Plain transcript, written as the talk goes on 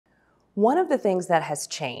One of the things that has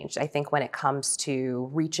changed, I think, when it comes to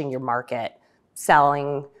reaching your market,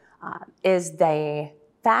 selling, is the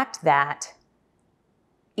fact that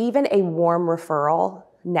even a warm referral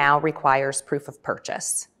now requires proof of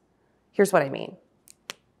purchase. Here's what I mean.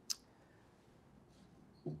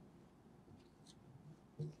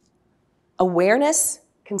 Awareness,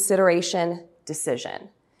 consideration, decision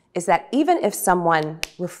is that even if someone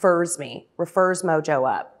refers Mojo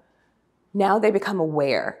up, now they become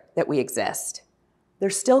aware that we exist. They're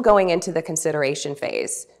still going into the consideration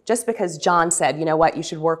phase. Just because John said, you know what, you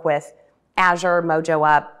should work with Azure, Mojo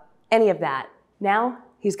Up, any of that. Now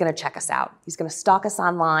he's gonna check us out. He's gonna stalk us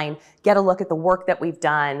online, get a look at the work that we've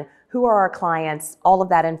done, who are our clients, all of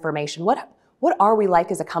that information. What are we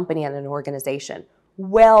like as a company and an organization?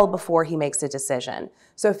 Well before he makes a decision.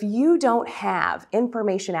 So if you don't have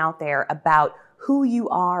information out there about who you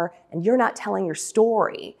are and you're not telling your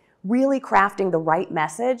story, really crafting the right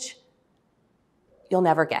message, you'll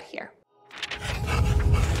never get here.